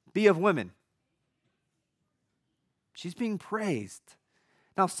 be of women. She's being praised.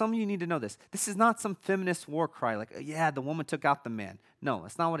 Now, some of you need to know this. This is not some feminist war cry like, yeah, the woman took out the man. No,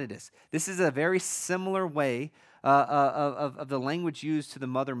 that's not what it is. This is a very similar way of the language used to the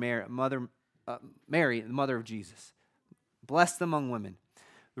Mary, the mother of Jesus. Blessed among women.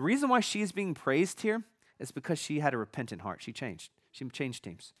 The reason why she is being praised here is because she had a repentant heart. She changed. She changed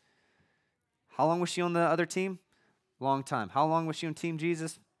teams. How long was she on the other team? Long time. How long was she on Team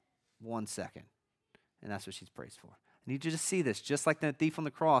Jesus? 1 second. And that's what she's praised for. I need you to see this. Just like the thief on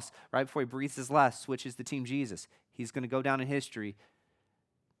the cross, right before he breathes his last, switches to Team Jesus. He's going to go down in history,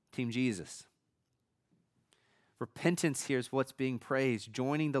 Team Jesus. Repentance here is what's being praised.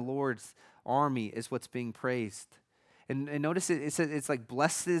 Joining the Lord's army is what's being praised. And notice it says it's like,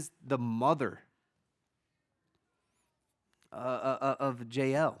 blessed is the mother of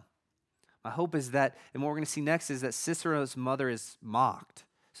Jael. My hope is that, and what we're going to see next is that Sisera's mother is mocked.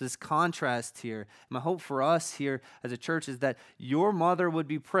 So this contrast here, my hope for us here as a church is that your mother would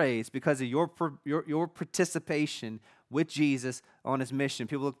be praised because of your participation with Jesus on his mission.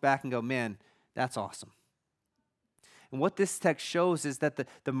 People look back and go, man, that's awesome. And what this text shows is that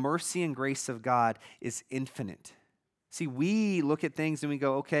the mercy and grace of God is infinite. See, we look at things and we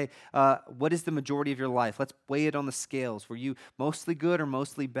go, okay, what is the majority of your life? Let's weigh it on the scales. Were you mostly good or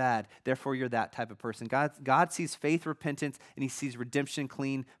mostly bad? Therefore, you're that type of person. God sees faith, repentance, and he sees redemption,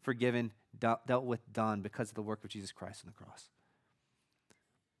 clean, forgiven, dealt with, done because of the work of Jesus Christ on the cross.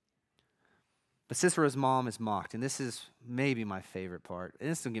 But Sisera's mom is mocked, and this is maybe my favorite part. And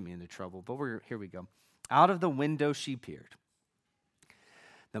this will get me into trouble, but here we go. Out of the window she peered.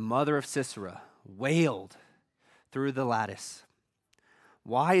 The mother of Sisera wailed through the lattice.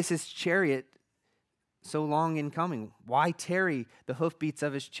 Why is his chariot so long in coming? Why tarry the hoofbeats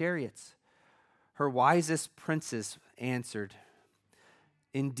of his chariots? Her wisest princess answered.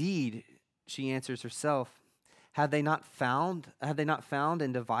 Indeed, she answers herself, have they not found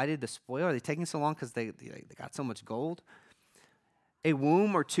and divided the spoil? Are they taking so long because they got so much gold? A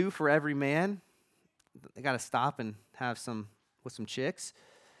womb or two for every man. They got to stop and have some chicks.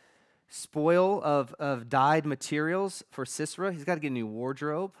 Spoil of dyed materials for Sisera. He's got to get a new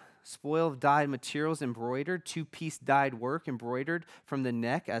wardrobe. Spoil of dyed materials embroidered. 2-piece dyed work embroidered from the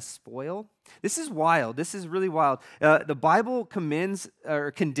neck as spoil. This is wild. This is really wild. The Bible condemns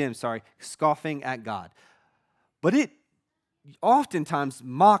scoffing at God. But it oftentimes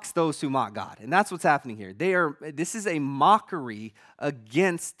mocks those who mock God. And that's what's happening here. This is a mockery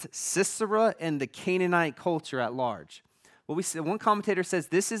against Sisera and the Canaanite culture at large. One commentator says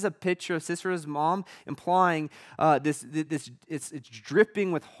this is a picture of Sisera's mom, implying it's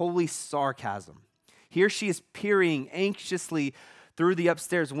dripping with holy sarcasm. Here she is peering anxiously through the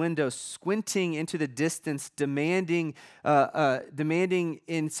upstairs window, squinting into the distance, demanding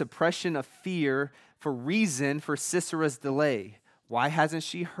in suppression of fear for reason for Sisera's delay. Why hasn't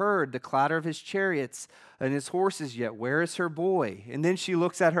she heard the clatter of his chariots and his horses yet? Where is her boy? And then she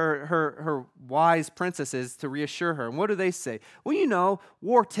looks at her wise princesses to reassure her. And what do they say? Well,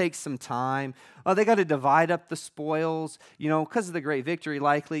 war takes some time. They got to divide up the spoils, because of the great victory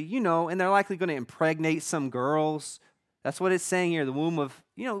likely, and they're likely going to impregnate some girls. That's what it's saying here. The womb of,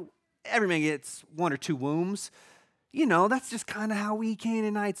 every man gets 1 or 2 wombs. That's just kind of how we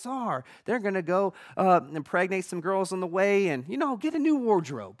Canaanites are. They're going to go impregnate some girls on the way and, get a new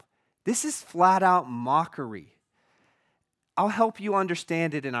wardrobe. This is flat out mockery. I'll help you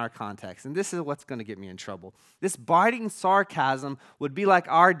understand it in our context, and this is what's going to get me in trouble. This biting sarcasm would be like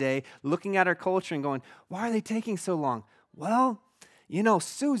our day, looking at our culture and going, why are they taking so long? Well,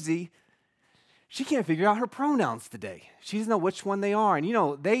 Susie, she can't figure out her pronouns today. She doesn't know which one they are.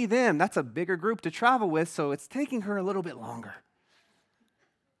 And they, them, that's a bigger group to travel with, so it's taking her a little bit longer.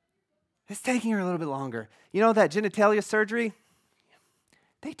 It's taking her a little bit longer. That genitalia surgery,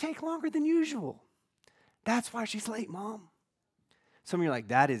 they take longer than usual. That's why she's late, Mom. Some of you are like,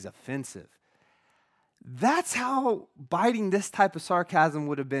 that is offensive. That's how biting this type of sarcasm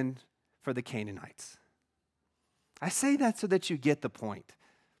would have been for the Canaanites. I say that so that you get the point.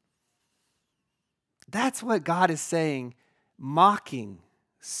 That's what God is saying, mocking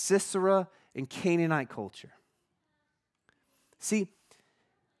Sisera and Canaanite culture. See,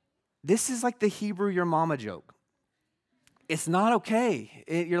 this is like the Hebrew your mama joke. It's not okay.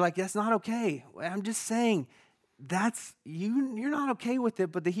 You're like, that's not okay. I'm just saying, you're not okay with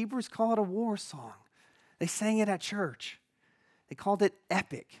it, but the Hebrews call it a war song. They sang it at church. They called it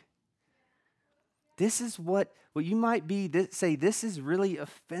epic. This is what you might say, this is really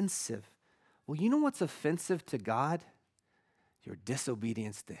offensive. Well, you know what's offensive to God? Your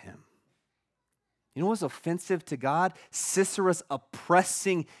disobedience to him. You know what's offensive to God? Sisera's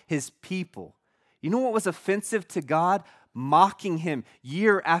oppressing his people. You know what was offensive to God? Mocking him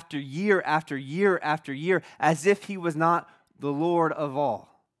year after year after year after year as if he was not the Lord of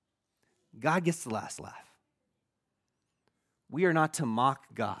all. God gets the last laugh. We are not to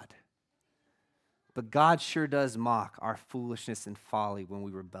mock God. But God sure does mock our foolishness and folly when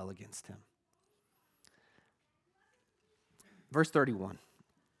we rebel against him. Verse 31.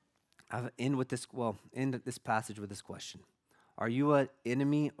 I'll end this passage with this question. Are you an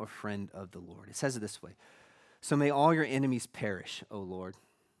enemy or friend of the Lord? It says it this way. So may all your enemies perish, O Lord.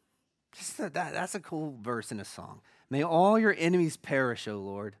 That's a cool verse in a song. May all your enemies perish, O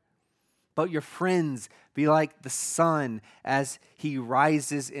Lord. But your friends be like the sun as he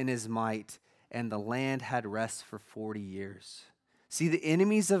rises in his might, and the land had rest for 40 years. See, the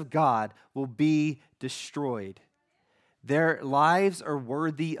enemies of God will be destroyed. Their lives are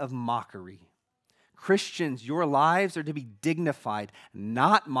worthy of mockery. Christians, your lives are to be dignified,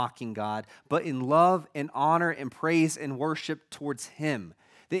 not mocking God, but in love and honor and praise and worship towards him.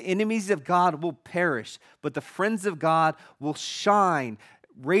 The enemies of God will perish, but the friends of God will shine,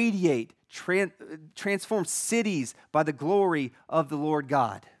 radiate, transform cities by the glory of the Lord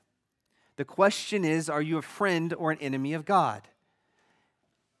God. The question is, are you a friend or an enemy of God?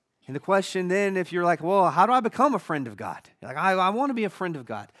 And the question then, if you're like, well, how do I become a friend of God? You're like, I want to be a friend of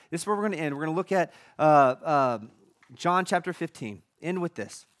God. This is where we're going to end. We're going to look at John chapter 15. End with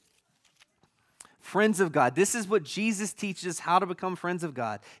this. Friends of God. This is what Jesus teaches how to become friends of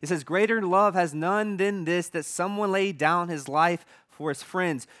God. It says, greater love has none than this, that someone laid down his life for his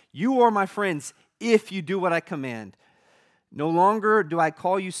friends. You are my friends if you do what I command. No longer do I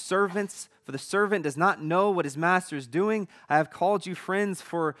call you servants, for the servant does not know what his master is doing. I have called you friends,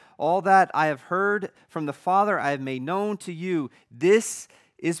 for all that I have heard from the Father I have made known to you. This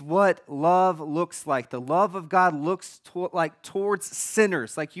is what love looks like. The love of God looks towards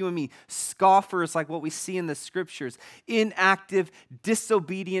sinners like you and me, scoffers like what we see in the scriptures, inactive,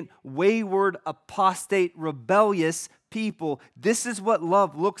 disobedient, wayward, apostate, rebellious people. This is what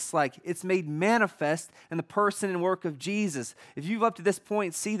love looks like. It's made manifest in the person and work of Jesus. If you've up to this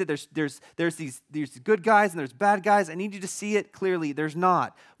point see that there's these good guys and there's bad guys, I need you to see it clearly. There's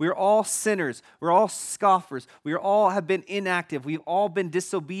not. We're all sinners. We're all scoffers. We all have been inactive. We've all been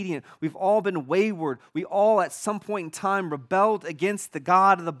disobedient. We've all been wayward. We all at some point in time rebelled against the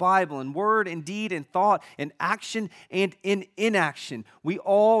God of the Bible in word and deed and thought and action and in inaction. We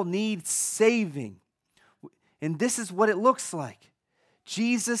all need saving. And this is what it looks like.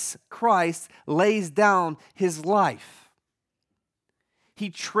 Jesus Christ lays down his life. He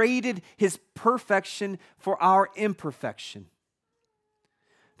traded his perfection for our imperfection.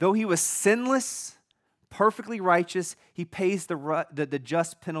 Though he was sinless, perfectly righteous, he pays the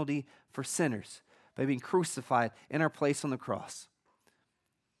just penalty for sinners by being crucified in our place on the cross.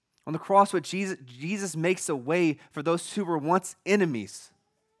 On the cross with Jesus makes a way for those who were once enemies.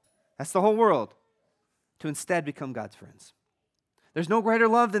 That's the whole world. To instead become God's friends. There's no greater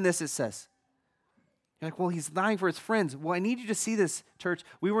love than this, it says. You're like, well, he's dying for his friends. Well, I need you to see this, church.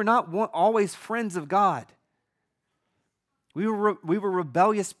 We were not always friends of God. We were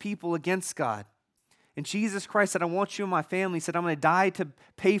rebellious people against God. And Jesus Christ said, I want you in my family. He said, I'm going to die to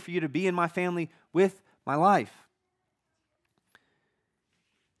pay for you to be in my family with my life.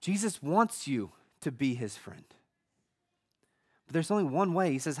 Jesus wants you to be his friend. But there's only one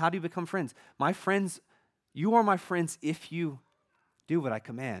way. He says, how do you become friends? My friends, you are my friends if you do what I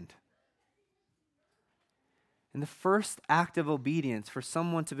command. And the first act of obedience for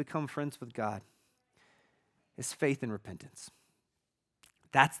someone to become friends with God is faith and repentance.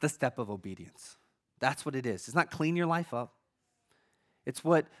 That's the step of obedience. That's what it is. It's not clean your life up. It's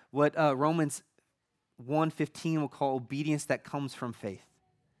what Romans 1:15 will call obedience that comes from faith.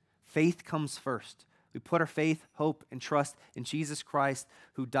 Faith comes first. We put our faith, hope, and trust in Jesus Christ,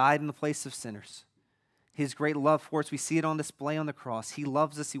 who died in the place of sinners. His great love for us, we see it on display on the cross. He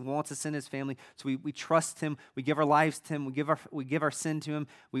loves us. He wants us in his family. So we trust him. We give our lives to him. We give our sin to him.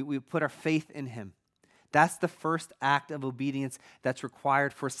 We put our faith in him. That's the first act of obedience that's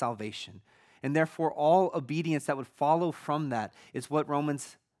required for salvation. And therefore, all obedience that would follow from that is what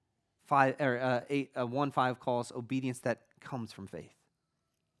Romans 1:5 calls obedience that comes from faith.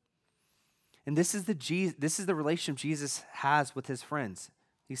 And this is the relationship Jesus has with his friends.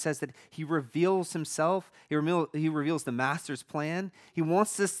 He says that he reveals himself. He reveals the master's plan. He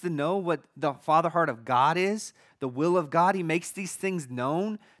wants us to know what the father heart of God is, the will of God. He makes these things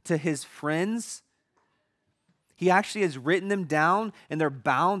known to his friends. He actually has written them down, and they're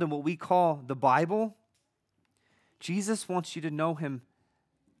bound in what we call the Bible. Jesus wants you to know him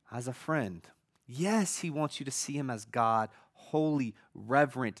as a friend. Yes, he wants you to see him as God, holy,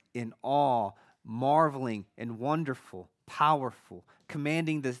 reverent, in awe, marveling, and wonderful, powerful,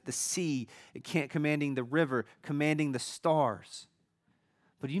 commanding the sea, commanding the river, commanding the stars.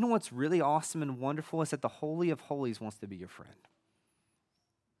 But you know what's really awesome and wonderful is that the Holy of Holies wants to be your friend.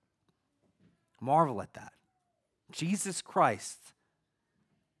 Marvel at that. Jesus Christ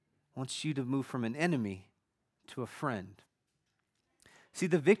wants you to move from an enemy to a friend. See,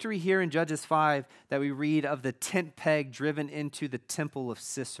 the victory here in Judges 5 that we read of the tent peg driven into the temple of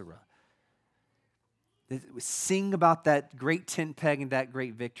Sisera. We sing about that great tent peg and that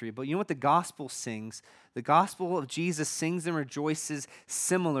great victory. But you know what the gospel sings? The gospel of Jesus sings and rejoices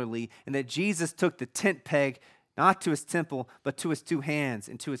similarly in that Jesus took the tent peg not to his temple, but to his 2 hands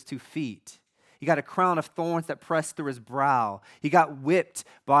and to his 2 feet. He got a crown of thorns that pressed through his brow. He got whipped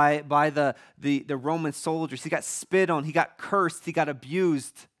by the Roman soldiers. He got spit on. He got cursed. He got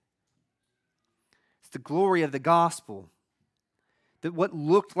abused. It's the glory of the gospel. That what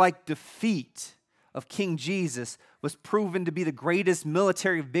looked like defeat of King Jesus was proven to be the greatest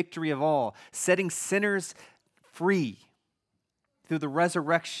military victory of all, setting sinners free through the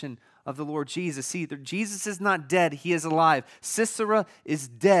resurrection of the Lord Jesus. See, Jesus is not dead, he is alive. Sisera is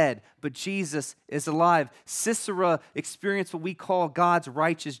dead, but Jesus is alive. Sisera experienced what we call God's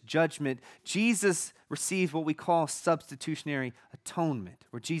righteous judgment. Jesus received what we call substitutionary atonement,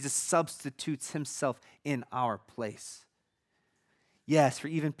 where Jesus substitutes himself in our place. Yes, for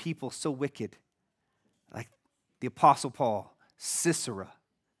even people so wicked, like the Apostle Paul, Sisera,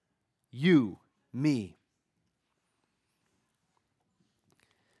 you, me.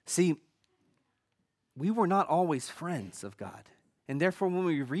 See, we were not always friends of God. And therefore, when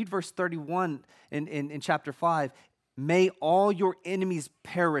we read verse 31 in chapter 5, may all your enemies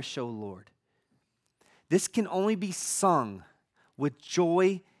perish, O Lord. This can only be sung with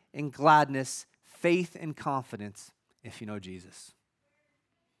joy and gladness, faith and confidence, if you know Jesus.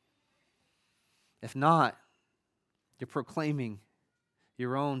 If not, you're proclaiming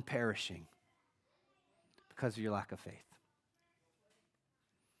your own perishing because of your lack of faith.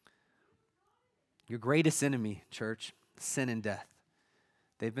 Your greatest enemy, church, sin and death,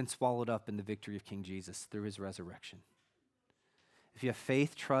 they've been swallowed up in the victory of King Jesus through his resurrection. If you have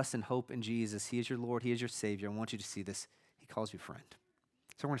faith, trust, and hope in Jesus, he is your Lord, he is your Savior. I want you to see this. He calls you friend.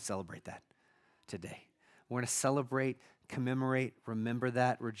 So we're going to celebrate that today. We're going to celebrate, commemorate, remember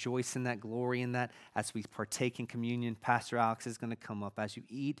that, rejoice in that, glory in that. As we partake in communion, Pastor Alex is going to come up. As you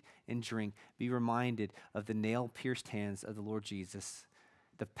eat and drink, be reminded of the nail-pierced hands of the Lord Jesus,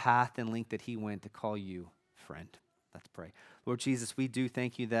 the path and length that he went to call you friend. Let's pray. Lord Jesus, we do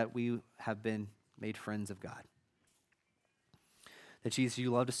thank you that we have been made friends of God. That Jesus,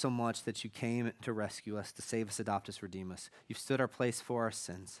 you loved us so much that you came to rescue us, to save us, adopt us, redeem us. You've stood our place for our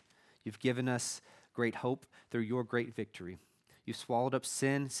sins. You've given us great hope through your great victory. You've swallowed up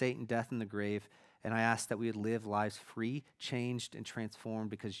sin, Satan, death, and the grave. And I ask that we would live lives free, changed, and transformed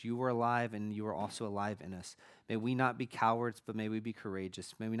because you are alive and you are also alive in us. May we not be cowards, but may we be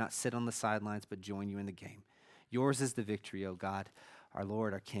courageous. May we not sit on the sidelines, but join you in the game. Yours is the victory, O God, our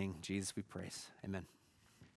Lord, our King. Jesus, we praise. Amen.